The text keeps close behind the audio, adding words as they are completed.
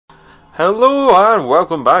Hello and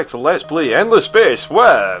welcome back to Let's Play Endless Space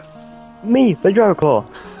with... Me, TheDragoclaw.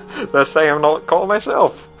 This time I'm not calling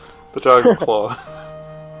myself TheDragoclaw.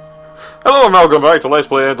 Hello and welcome back to Let's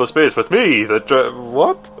Play Endless Space with me,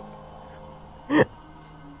 what?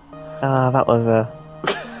 That was a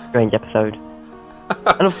strange episode.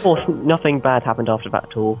 And of course, nothing bad happened after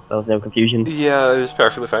that at all. There was no confusion. Yeah, it was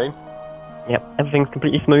perfectly fine. Yep, everything's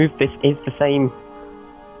completely smooth. This is the same...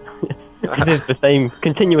 This is the same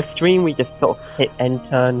continuous stream. We just sort of hit end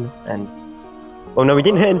turn and... Well, no, we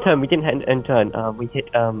didn't hit end turn. We didn't hit end turn. We hit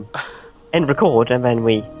end record, and then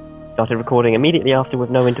we started recording immediately after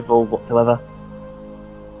with no interval whatsoever.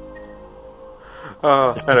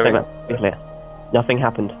 Anyway. Be clear. Nothing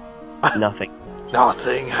happened. Nothing.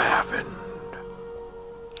 Nothing happened.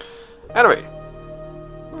 Anyway.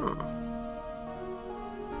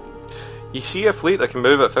 You see a fleet that can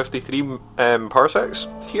move at 53 parsecs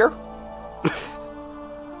here?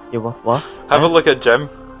 You what? Have a look at Jim.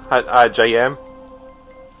 At JM.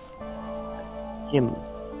 Jim.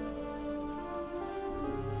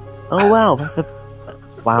 Oh wow, that's a...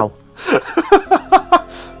 Wow.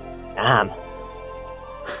 Damn.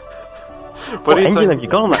 What do you engine think? have you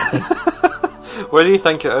got on that thing? What do you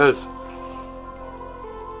think it is?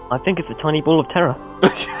 I think it's a tiny ball of terror.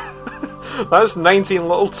 That's 19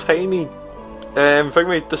 little tiny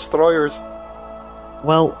thingy destroyers.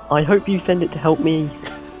 Well, I hope you send it to help me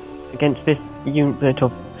against this unit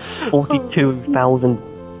of 42,000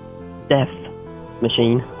 death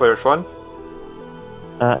machine. Which one?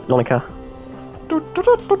 Lonica.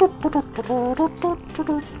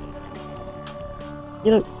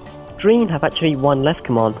 You know, Green have actually one less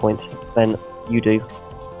command point than you do,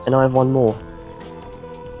 and I have one more.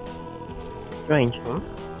 Strange.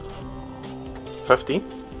 50?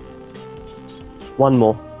 One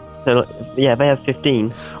more. So, yeah, they have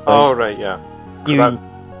 15. Oh, right, yeah. You have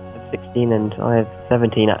 16 and I have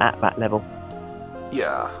 17 at that level.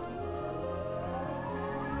 Yeah.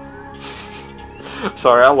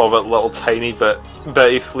 Sorry, I love it, little tiny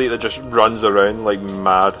bitty fleet that just runs around like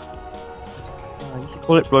mad. You should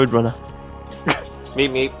call it Roadrunner.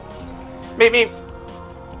 Meep meep. Meep meep!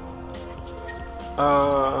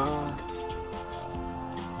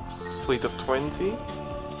 Fleet of 20?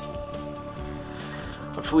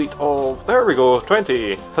 A fleet of... There we go,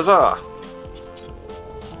 20! Huzzah!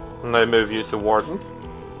 Now move you to Warden.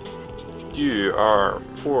 You are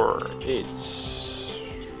 4, 8,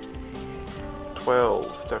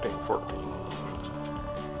 12, 13, 14.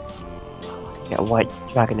 Get a white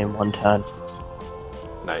dragon in one turn.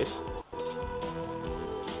 Nice.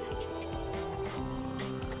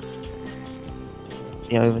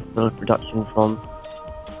 The overspill of production from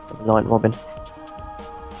the Giant Robin.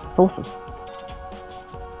 That's awesome.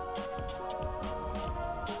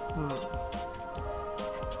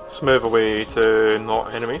 Let's move away to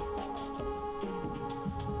not enemy.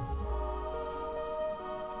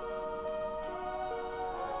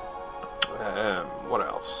 What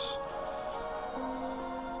else?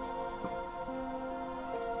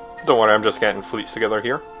 Don't worry, I'm just getting fleets together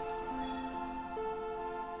here.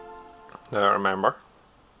 Now remember.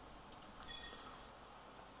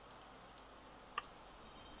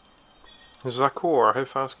 Zakor, how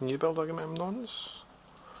fast can you build Agamemnons?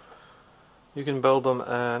 You can build them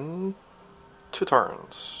in 2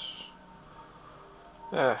 turns.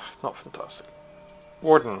 Not fantastic.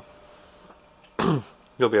 Warden.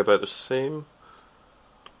 You'll be about the same.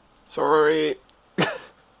 Sorry.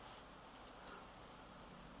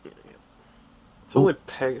 It's only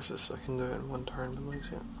Pegasus I can do it in 1 turn, but like,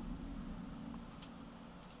 yeah.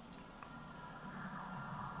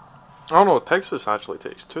 Oh no, Pegasus actually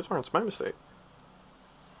takes 2 turns, my mistake.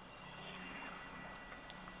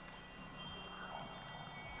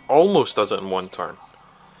 Almost does it in 1 turn.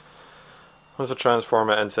 Once I transform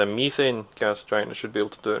it into a methane gas giant, I should be able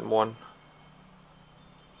to do it in 1.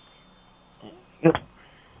 Yep.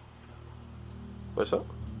 What's that?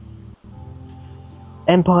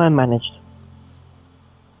 Empire managed.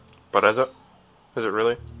 But is it? Is it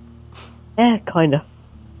really? Yeah, kinda.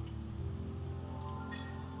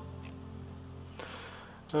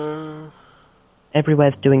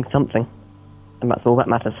 Everywhere's doing something, and that's all that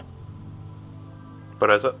matters. But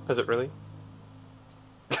is it? Is it really?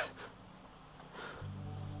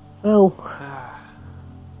 Well,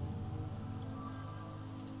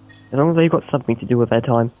 as long as they've got something to do with their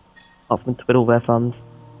time, apart from twiddle their thumbs.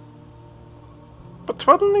 But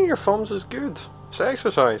twiddling your thumbs is good. It's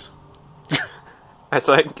exercise. I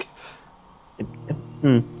think.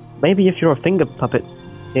 Maybe if you're a finger puppet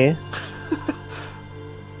here.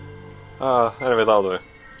 Anyway, that'll do.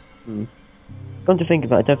 Come to think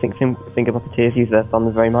of it, I don't think finger puppeteers use their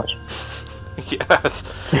thumbs very much. Yes.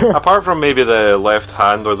 Apart from maybe the left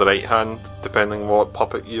hand or the right hand, depending what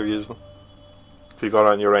puppet you're using. If you got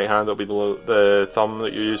it on your right hand, it'll be the thumb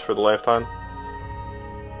that you use for the left hand.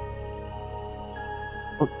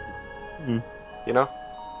 You know?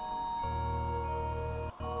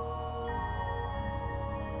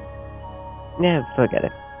 Yeah, forget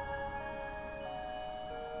it.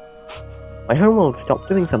 My homeworld stopped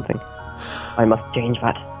doing something. I must change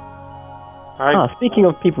that. Speaking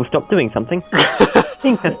of people stop doing something,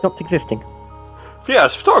 things have stopped existing.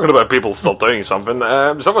 Yes, talking about people stop doing something,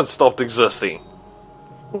 someone stopped existing.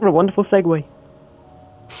 What a wonderful segue.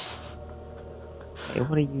 Hey,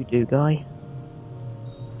 what do you do, Guy?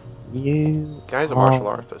 You Guy's a martial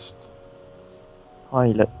artist.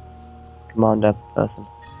 Pilot. Commander person.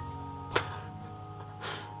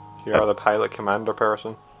 You are the pilot commander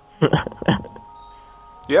person.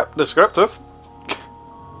 Yep, descriptive.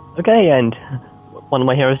 Okay, and one of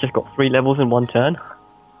my heroes just got 3 levels in 1 turn.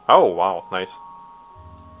 Oh, wow, nice.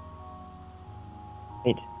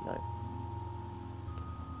 Wait, no.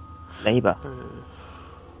 Labour.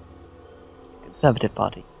 Conservative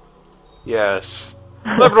Party. Yes.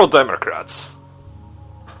 Liberal Democrats.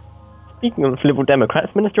 Speaking of Liberal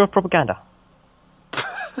Democrats, Minister of Propaganda.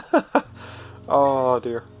 Oh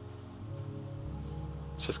dear.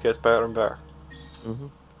 It just gets better and better.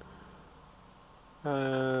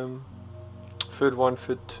 Food 1,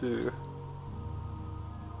 food 2.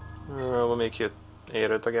 We'll make you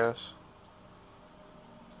arid, I guess.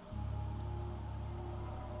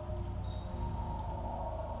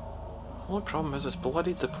 The only problem is it's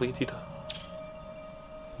bloody depleted.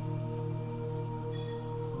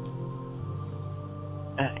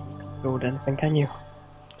 You can build anything, can you?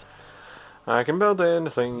 I can build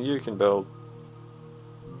anything, you can build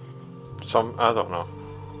some, I don't know.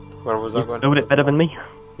 Where was that going? Build it better than me?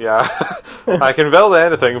 Yeah. I can build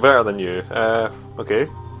anything better than you. Okay.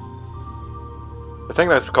 I think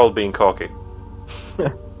that's called being cocky.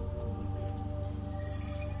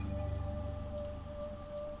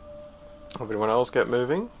 Everyone else get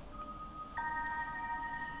moving?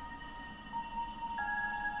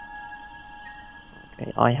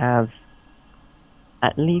 Okay, I have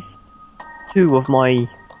at least 2 of my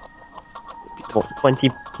 20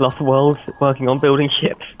 plus worlds working on building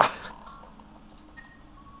ships.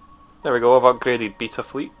 There we go, I've upgraded Beta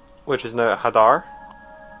Fleet, which is now at Hadar.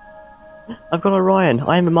 I've got Orion.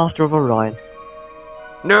 I am a master of Orion.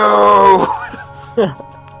 No!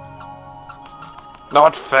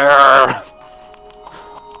 Not fair!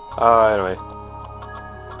 Anyway.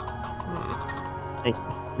 Take the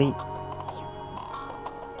fleet.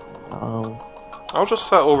 Oh. I'll just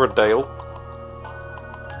set over Dale.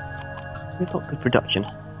 We've got good production.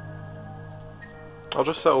 I'll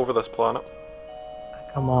just set over this planet.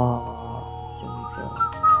 Come on.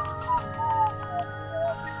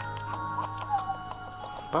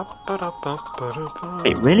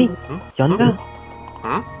 Wait, really? Yonder?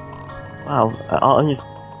 Wow, I'm just...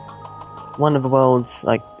 One of the world's,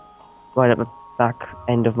 like, right at the back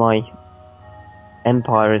end of my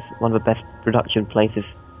empire is one of the best production places.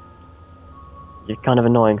 It's kind of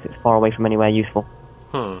annoying because it's far away from anywhere useful.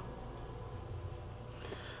 Well,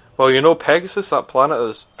 you know Pegasus, that planet,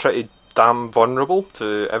 is pretty damn vulnerable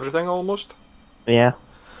to everything almost. Yeah.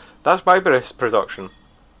 That's my best production.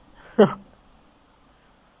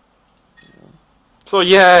 So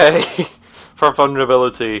yay! For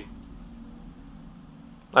vulnerability.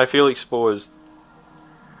 I feel exposed.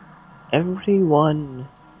 Everyone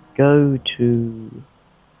go to...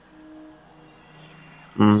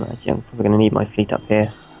 actually, I'm probably going to need my fleet up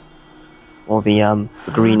here. Or the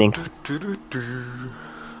greening. I'll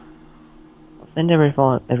send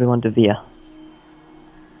everyone to Via.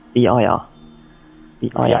 VIR.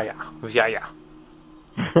 Yeah.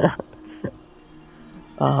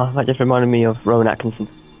 That just reminded me of Rowan Atkinson.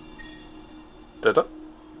 Did it?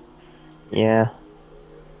 Yeah.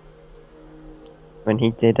 When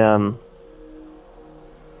he did, not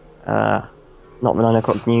the 9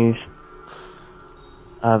 o'clock news,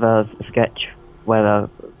 there was a sketch where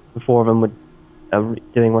the 4 of them were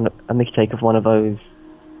doing a mixtape of one of those,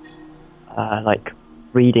 like,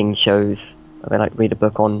 reading shows, where they, like, read a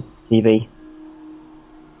book on TV.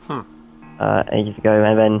 Ages ago,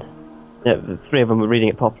 and then the 3 of them were reading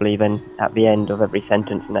it properly, then at the end of every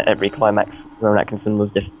sentence and at every climax, Rowan Atkinson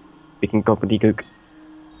was just speaking gobbledygook.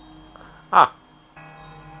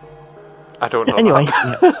 I don't know. Anyway.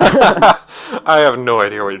 Yeah. I have no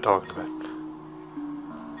idea what you're talking about.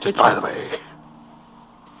 Just by the way.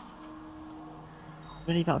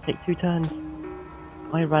 Really, that'll take 2 turns.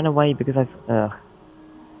 I ran away because I've...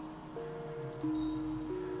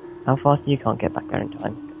 How fast you can't get back there in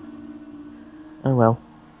time? Oh well.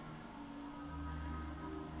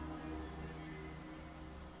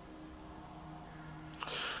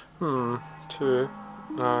 Two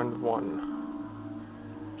and one.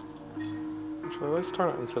 So let's turn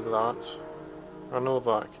it into that. I know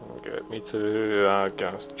that can get me to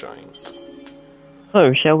gas giant.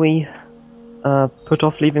 So, shall we put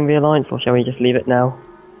off leaving the Alliance, or shall we just leave it now?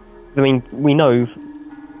 I mean, we know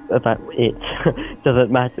that it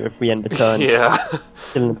doesn't matter if we end the turn Yeah.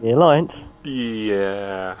 still in the Alliance.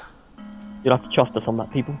 Yeah. You'll have to trust us on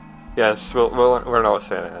that, people. Yes, we're not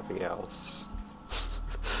saying anything else.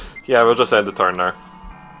 Yeah, we'll just end the turn now.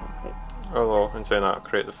 Okay. Although, in saying that, I'll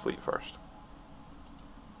create the fleet first.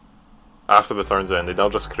 After the turn's ended,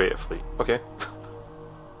 I'll just create a fleet. Okay. Do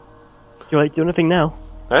you like to do anything now?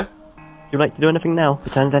 Eh? Do you like to do anything now?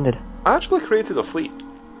 The turn's ended. I actually created a fleet.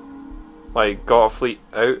 Like, got a fleet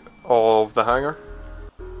out of the hangar.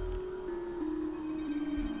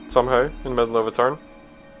 Somehow, in the middle of a turn.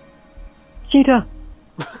 Cheetah!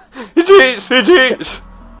 He cheats! He cheats!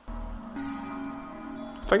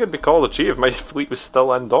 I think it'd be called a cheat if my fleet was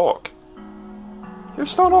still in dock. You're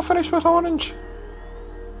still not finished with orange?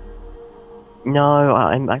 No,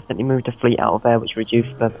 I accidentally moved a fleet out of there, which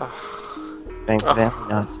reduced the thing there.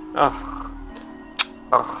 No.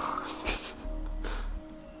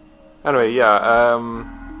 Anyway, yeah,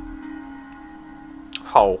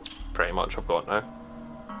 hull, pretty much I've got now.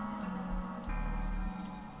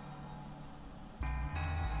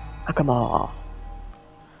 Akama.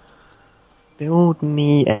 Build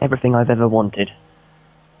me everything I've ever wanted.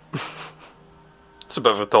 It's a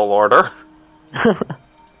bit of a tall order.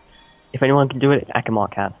 If anyone can do it,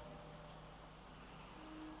 Akamar can.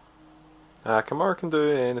 Kamar can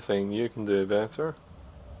do anything, you can do better.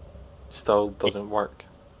 Still doesn't work.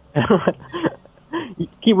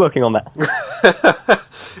 Keep working on that.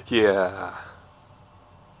 Yeah.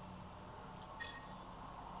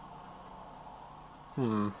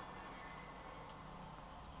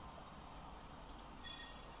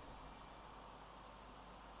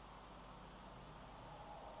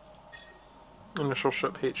 Initial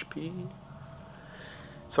ship HP.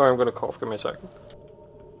 Sorry, I'm gonna cough, give me a second.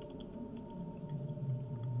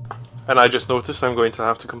 And I just noticed I'm going to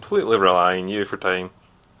have to completely rely on you for time.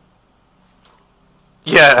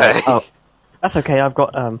 Yeah. Oh, that's okay. I've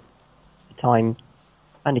got time.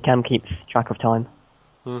 Andy Cam keeps track of time.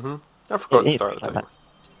 I forgot to start the like timer.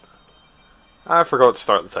 I forgot to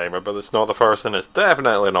start the timer, but it's not the first and it's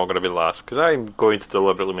definitely not going to be the last, because I'm going to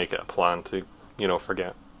deliberately make it a plan to, you know,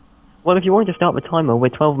 forget. Well, if you want to start the timer, we're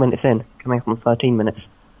 12 minutes in, coming up on 13 minutes.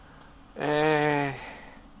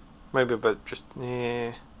 Maybe about just,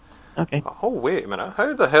 Okay. Oh, wait a minute.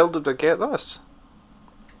 How the hell did I get this?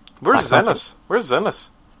 Where's Zenith? Where's Zenith?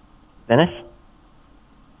 Venice?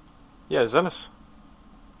 Yeah, Zenith.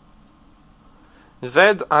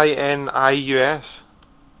 Zinius.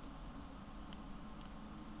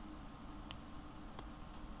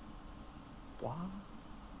 What?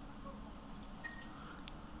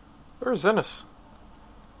 Where's Zenith?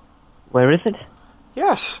 Where is it?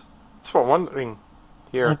 Yes! That's what I'm wondering.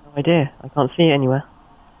 I Here. have no idea. I can't see it anywhere.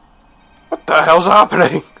 What the hell's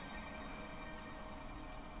happening?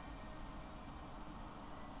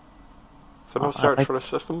 Is there no search for a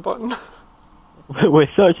system button? We're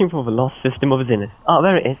searching for the lost system of Zenith. Oh,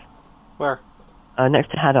 there it is. Where?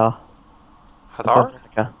 Next to Hadar. Hadar?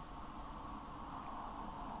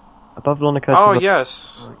 Above Lonica. Oh,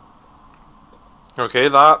 yes. Okay,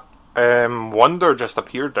 that wonder just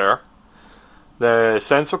appeared there. The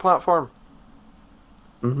sensor platform.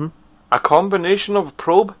 A combination of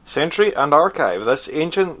probe, sentry, and archive. This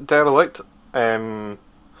ancient and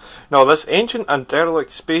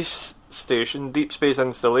derelict space station, deep space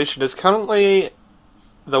installation, is currently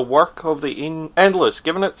the work of the Endless.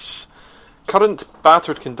 Given its current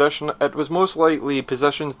battered condition, it was most likely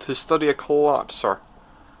positioned to study a collapser.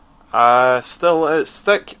 Still, its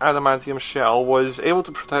thick adamantium shell was able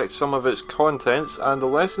to protect some of its contents, and the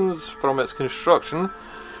lessons from its construction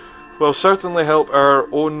will certainly help our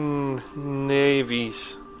own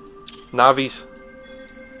navies. Navies.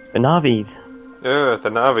 The Navis. Yeah, the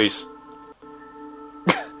navies.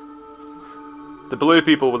 The blue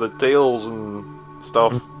people with the tails and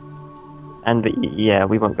stuff. And yeah,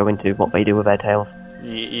 we won't go into what they do with their tails.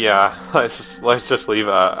 Yeah, let's just leave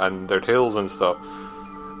it at and their tails and stuff.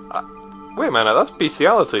 Wait a minute, that's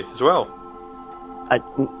bestiality as well.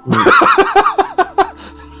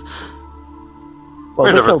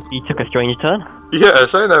 Well, this LP took a strange turn.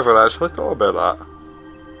 Yes, I never actually thought about that.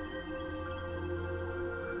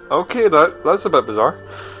 Okay, that's a bit bizarre.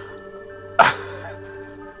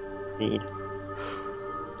 Indeed.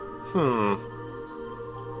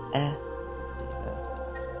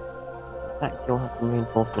 fact, you'll have some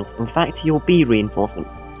reinforcements. In fact, you'll be reinforcements.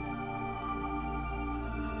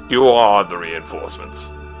 You are the reinforcements.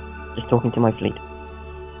 Just talking to my fleet.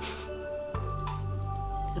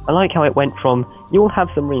 I like how it went from, you'll have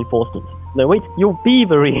some reinforcements. No, wait, you'll be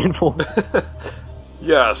the reinforcements.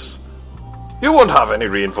 Yes. You won't have any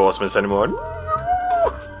reinforcements anymore.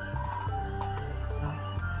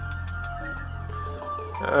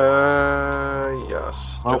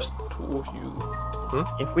 Yes. Well, just two of you. Hmm?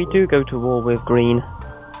 If we do go to war with Green,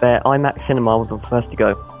 their IMAX cinema will be the first to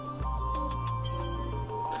go.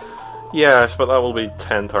 Yes, but that will be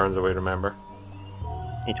 10 turns away, remember.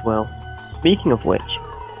 It will. Speaking of which,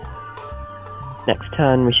 next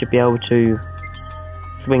turn we should be able to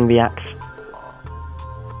swing the axe.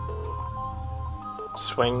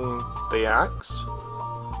 Swing the axe?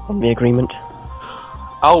 On the agreement.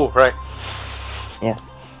 Oh, right. Yeah.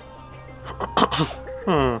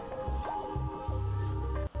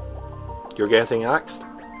 You're getting axed?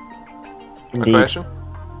 Indeed. A question?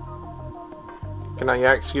 Can I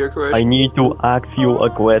ask you a question? I need to ask you a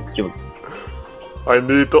question. I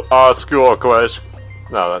need to ask you a question.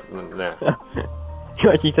 No, yeah. You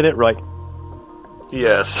actually said it right.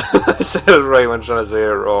 Yes, I said it right when trying to say it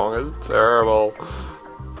wrong. It's terrible.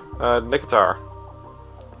 Nicotine,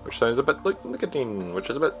 which sounds a bit like nicotine, which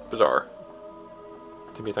is a bit bizarre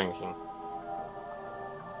to be thinking.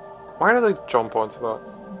 Why do they jump onto that?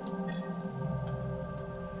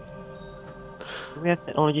 Do we have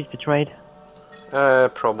technologies to trade?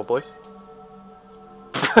 Probably.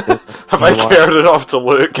 Have I cared enough to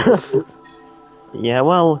look? Yeah,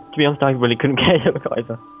 well, to be honest, I really couldn't get it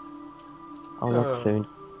either. I'll look soon.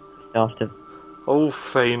 After. Oh,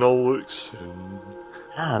 fine, I'll look soon.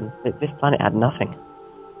 Man, this planet had nothing.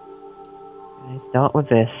 Okay, start with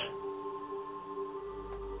this.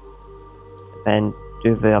 Then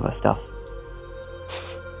do the other stuff.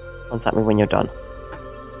 Contact me when you're done.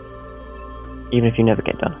 Even if you never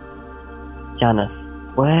get done. Janus,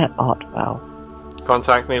 where art thou?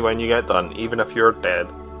 Contact me when you get done, even if you're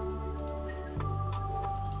dead.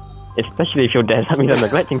 Especially if you're dead, that means I'm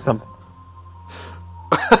neglecting something.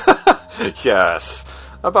 Yes,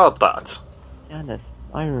 about that. Janus,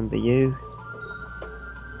 I remember you.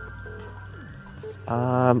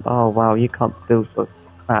 Oh wow, you can't build for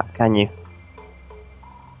crap, can you?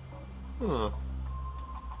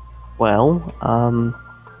 Well,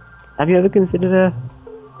 have you ever considered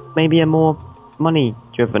maybe a more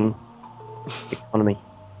money-driven economy?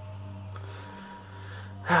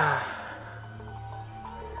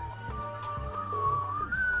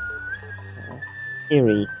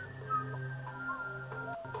 Theory.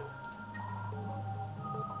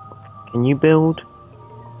 Can you build?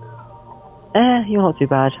 You're not too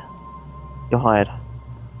bad. You're hired.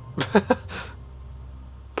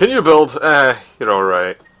 Can you build? You're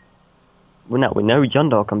alright. Well, no, we know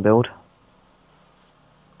Jundar can build.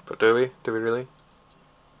 But do we? Do we really?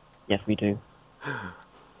 Yes, we do.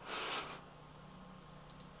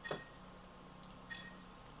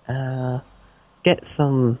 Get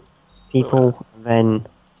some people, then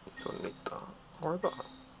Don't need that. Or that.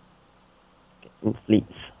 get some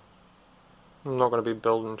fleets. I'm not going to be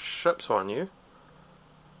building ships on you.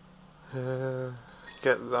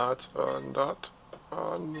 Get that, and that,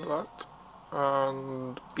 and that,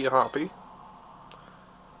 and be happy.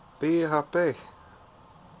 Be happy.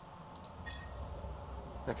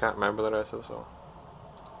 I can't remember the rest of the song.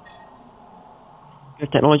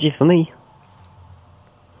 Good technology for me.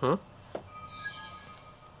 Huh?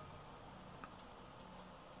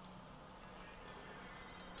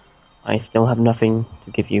 I still have nothing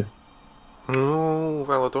to give you. No,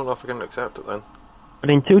 well, I don't know if I can accept it then. But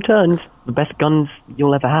in 2 turns, the best guns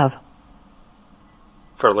you'll ever have.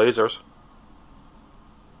 For lasers.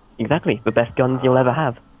 Exactly, the best guns you'll ever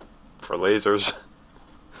have. For lasers.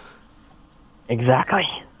 Exactly.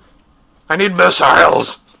 I need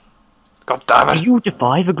missiles! God damn Do it! you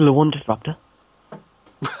defy the glue-on disruptor?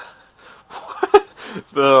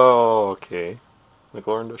 Oh, okay. The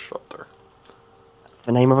Glorian Disruptor. That's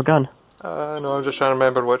the name of a gun. No, I'm just trying to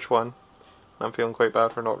remember which one. I'm feeling quite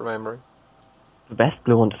bad for not remembering. The best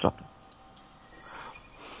glue-on disruptor.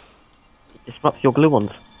 It disrupts your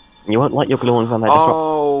glue-ons. And you won't like your glue-ons when they disrupt.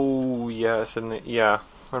 Oh, yes, and yeah,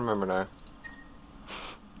 I remember now.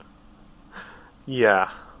 Yeah.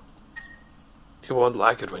 You won't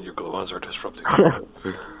like it when your glue-ons are disrupted.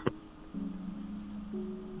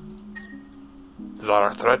 Is that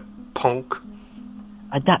our threat, punk?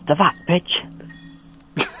 Adapt to that, bitch.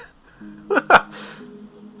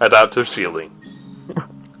 Adaptive sealing.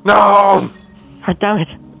 No! God damn it.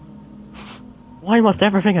 Why must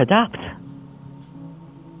everything adapt?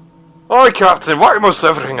 Aye, Captain, why must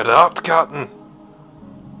everything adapt, Captain?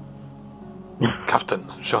 Captain,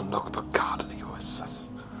 Jean-Luc Picard of the USS.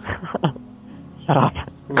 Shut up.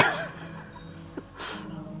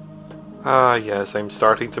 Ah, yes, I'm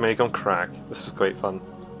starting to make him crack. This is quite fun.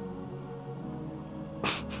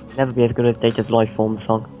 Never be as good as Data's Life Form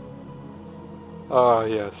song. Ah,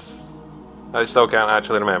 yes. I still can't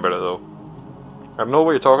actually remember it though. I know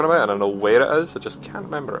what you're talking about and I know where it is, I just can't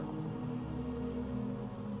remember it.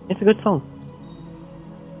 It's a good song.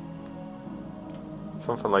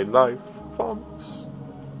 Something like Life Forms.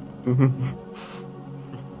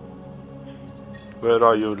 Where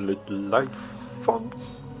are you, little life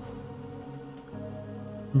forms?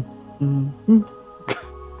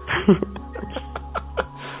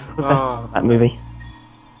 That movie.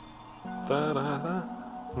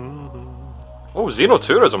 Oh,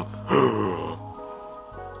 xenotourism!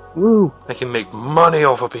 Woo! I can make money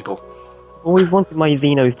off of people. Always wanted my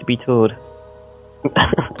Xenos to be toured.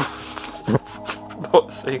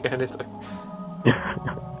 Not saying anything.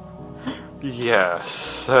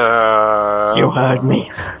 Yes. You heard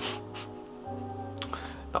me.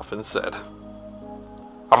 Nothing said.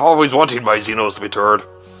 I've always wanted my Xenos to be toured.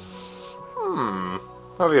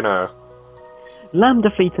 How do you know? Lambda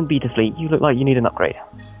Fleet and Beta Fleet, you look like you need an upgrade.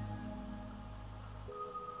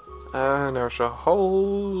 Inertia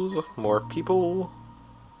holes, more people.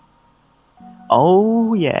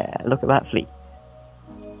 Oh yeah, look at that fleet.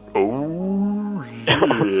 Oh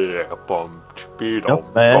yeah, bum, speed on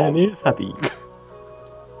That man is happy.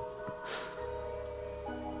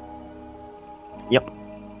 Yep.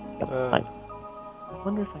 Nice. I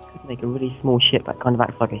wonder if I could make a really small ship that kind of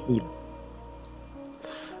acts like a healer.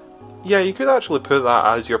 Yeah, you could actually put that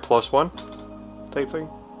as your +1 type thing.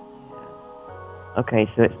 Okay,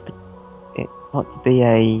 so it ought to be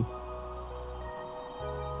a...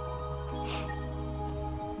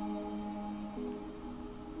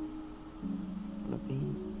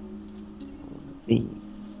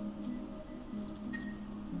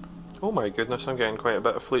 Oh my goodness, I'm getting quite a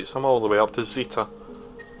bit of fleets. I'm all the way up to Zeta.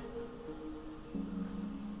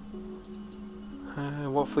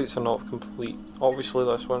 What fleets are not complete? Obviously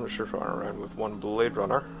this one, which is running around with one Blade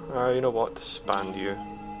Runner. You know what? Disband you.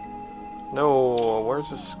 No, where's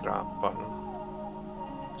the scrap button?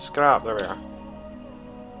 Scrap, there we are.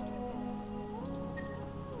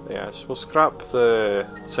 Yes, we'll scrap the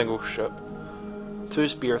single ship. 2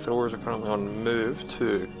 spear throwers are currently on move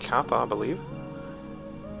to Kappa, I believe.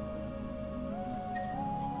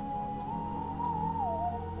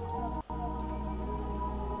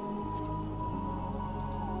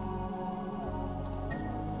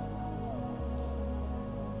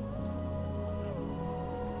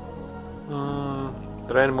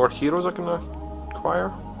 Are there any more heroes I can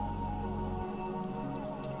acquire?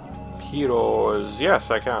 Heroes,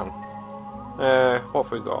 yes I can. What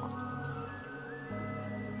have we got?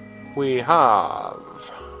 We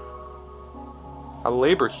have a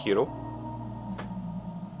labor hero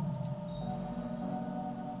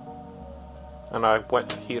and a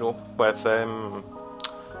wit hero with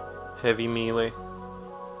heavy melee.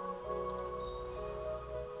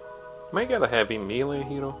 Might get a heavy melee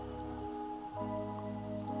hero.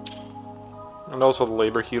 And also the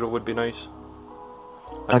labor hero would be nice.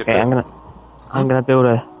 Okay, I'm gonna build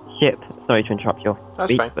a ship. Sorry to interrupt your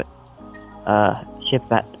speech, fine. but ship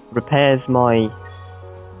that repairs my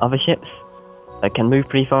other ships. That can move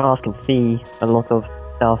pretty fast, can see a lot of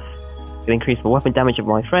stuff. Can increase the weapon damage of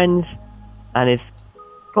my friends, and it's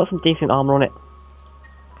got some decent armor on it.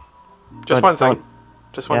 Just one thing.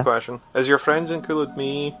 Just one Yeah? question. Is your friends include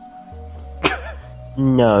me?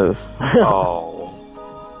 No. Oh.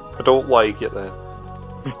 I don't like it then.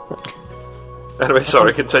 Anyway,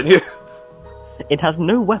 sorry, continue. It has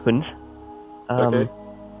no weapons. Okay.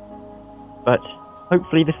 But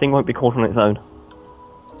hopefully this thing won't be caught on its own.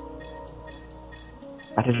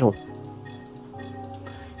 That is all.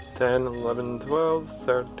 10, 11, 12,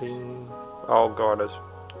 13... Oh god, it's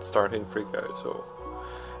starting to freak out, so...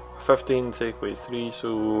 15 take away 3,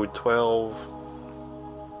 so 12...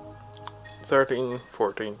 13,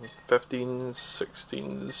 14, 15,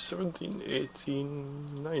 16, 17,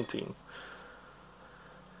 18, 19.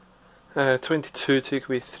 22 take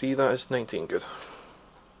away 3, that is 19, good.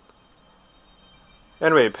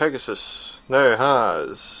 Anyway, Pegasus now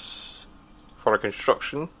has, for a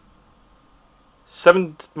construction,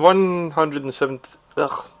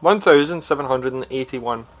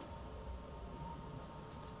 1,781.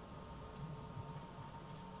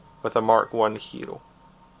 With a Mark 1 hero.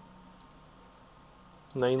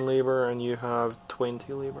 9 labor and you have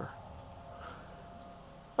 20 labor.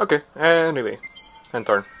 Okay, anyway. End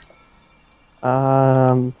turn.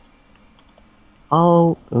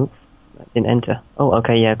 Didn't enter. Oh,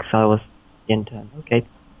 okay, yeah, because I was the intern. Okay.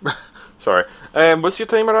 Sorry. What's your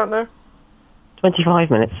timer at now? 25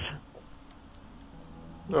 minutes.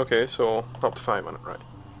 Okay, so up to 5 minutes, right.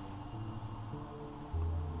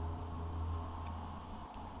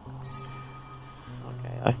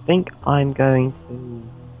 Okay, I think I'm going to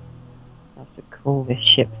have to call this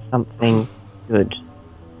ship something good.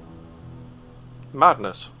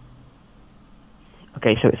 Madness.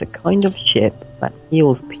 Okay, so it's a kind of ship that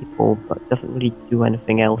heals people but doesn't really do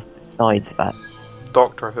anything else besides that.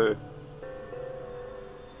 Doctor Who.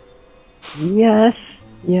 Yes,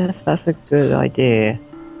 that's a good idea.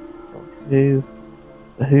 Who?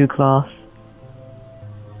 The Who class?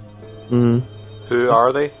 Who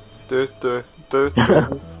are they? Do.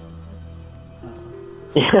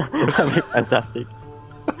 Yeah, that'd be fantastic.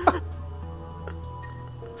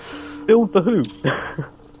 Build the Who.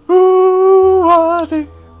 Who are they?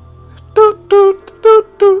 Do.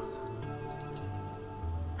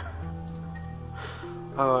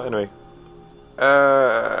 Anyway.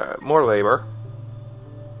 More labour.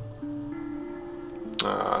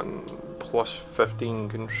 And plus 15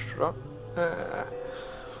 construct.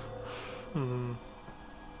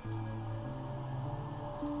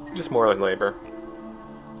 Just more like labour.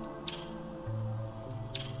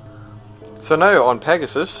 So now on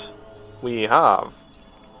Pegasus, we have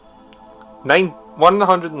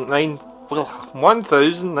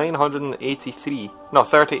 1,983. No,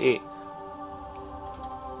 38.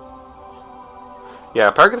 Yeah,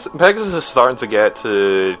 Pegasus is starting to get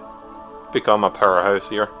to become a powerhouse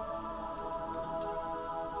here.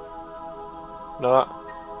 No.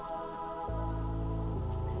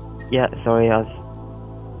 Yeah, sorry,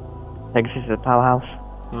 Pegasus is a powerhouse.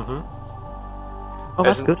 Oh,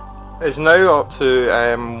 that's good. It's now up to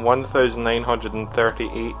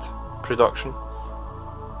 1,938 production.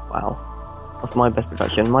 Wow. What's my best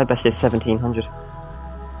production? My best is 1,700.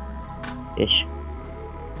 Ish.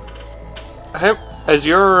 Is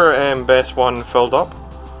your best one filled up?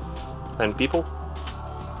 And people?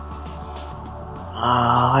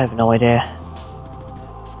 I have no idea.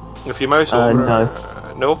 If you mouse over... No.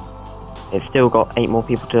 No? It's still got 8 more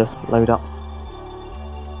people to load up.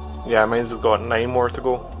 Yeah, mine's has got 9 more to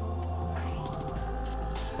go.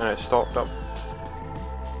 And it's stocked up.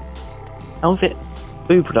 How's it?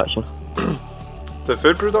 Food production? The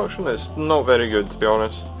food production is not very good, to be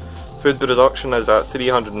honest. Food production is at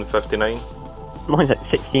 359. Mine's at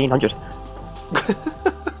 1,600.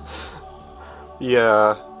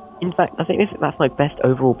 Yeah. In fact, I think that's my best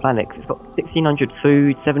overall planet, 'cause it's got 1,600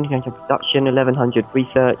 food, 1,700 production, 1,100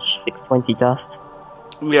 research, 620 dust.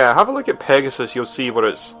 Yeah, have a look at Pegasus, you'll see what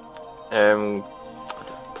its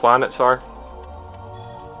planets are.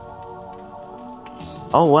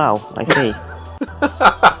 Oh wow, I see.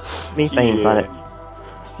 Methane planet.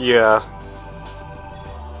 Yeah.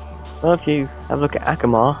 Well, if you have a look at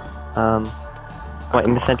Akamar, right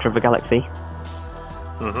in the centre of the galaxy.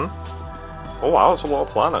 Oh wow, that's a lot of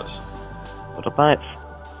planets. A lot of planets.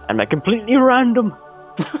 And they're completely random!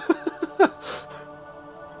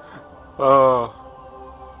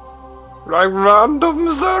 Like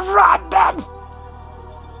randoms are random!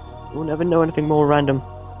 You'll never know anything more random.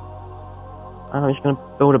 I'm just gonna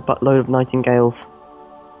build a buttload of nightingales.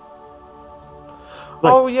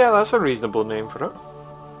 Look. Oh yeah, that's a reasonable name for it.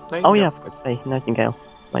 Nightingale. Oh yeah, I forgot to say, Nightingale.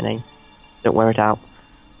 My name. Don't wear it out.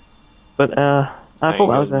 But, I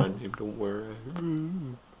thought that was Don't wear it.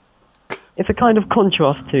 It's a kind of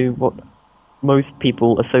contrast to what most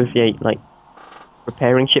people associate, like,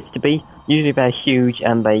 repairing ships to be. Usually they're huge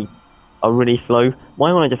and they are really slow.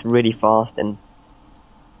 Mine are just really fast and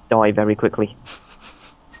die very quickly.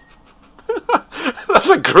 That's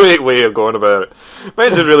a great way of going about it.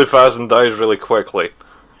 Mine's is really fast and dies really quickly.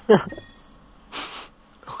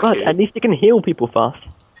 But at least it can heal people fast.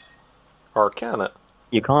 Or can it?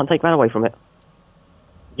 You can't take that away from it.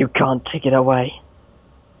 You can't take it away.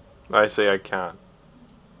 I say I can.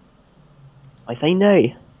 I say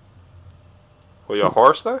no. Well, you a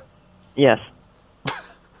horse now? Yes.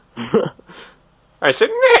 I said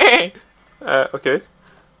nay! Okay.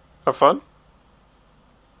 Have fun.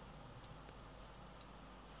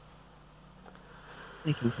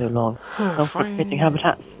 Taking so long. Self-replicating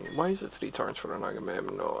habitats. Why is it 3 turns for an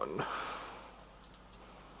Agamemnon?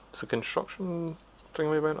 Is the construction thing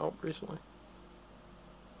we went up recently?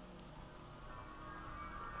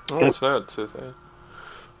 Oh, Good. it's not.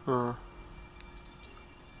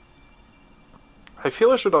 I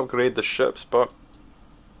feel I should upgrade the ships, but...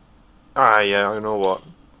 yeah, I know what.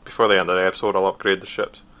 Before the end of the episode, I'll upgrade the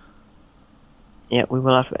ships. Yeah, we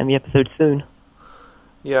will have to end the episode soon.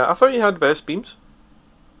 Yeah, I thought you had best beams.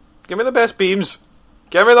 Give me the best beams!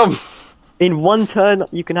 Give me them! In one turn,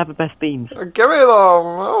 you can have the best beams. Give me them!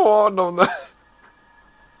 I want them.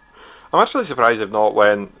 I'm actually surprised if not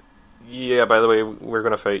when... Yeah, by the way, we're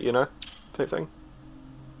gonna fight, you know? Type thing.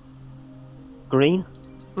 Green?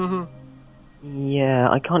 Mm-hmm. Yeah,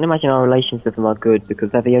 I can't imagine our relations with them are good,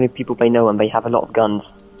 because they're the only people they know and they have a lot of guns.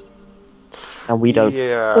 And we don't.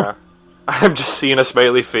 Yeah. I'm just seeing a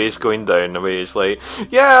smiley face going down the way. It's like,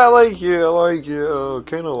 yeah, I like you,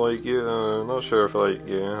 kinda like you, not sure if I like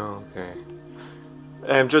you, okay.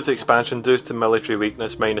 Due to expansion, due to military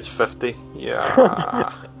weakness, minus 50.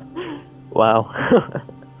 Yeah. Wow.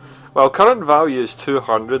 Well, current value is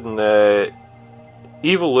 200 and the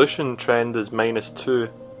evolution trend is minus 2.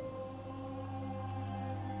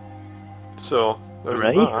 So, there's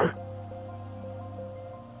Right. that.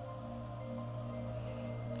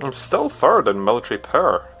 I'm still third in military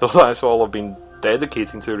power, though that's all I've been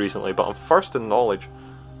dedicating to recently, but I'm first in knowledge.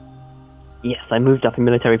 Yes, I moved up in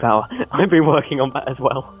military power. I've been working on that as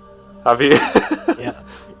well. Have you? Yeah.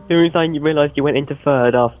 As soon as I realised you went into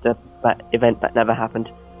third after that event that never happened,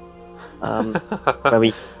 where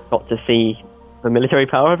we got to see the military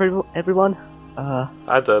power of everyone.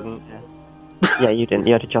 I didn't. Yeah, you didn't.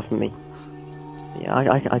 You had to trust me. Yeah,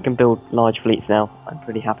 I can build large fleets now. I'm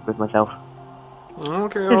pretty happy with myself.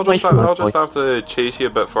 Okay, I'll just have to chase you a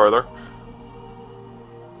bit further.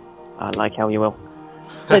 I like how you will.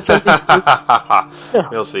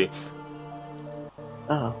 We'll see.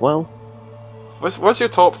 Well. What's your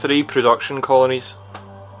top 3 production colonies?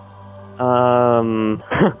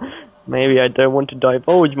 Maybe I don't want to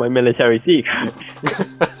divulge my military secret.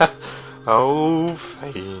 Oh,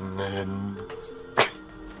 fine then.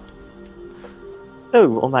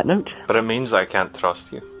 So, on that note... But it means I can't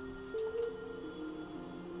trust you.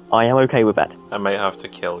 I am okay with that. I might have to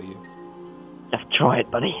kill you. Just try it,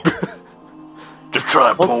 buddy. Just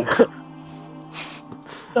try it, punk!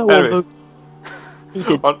 So, Anyway. He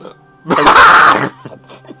did.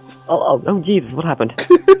 Oh, Jesus, what happened?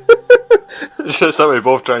 It's just that we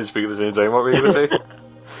both try and speak at the same time. What were you going to say?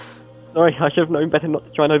 Sorry, I should have known better not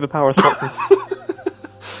to try and overpower Scotland.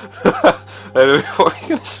 Anyway, what were you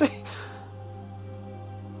going to say?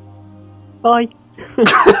 Bye!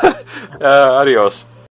 Adios.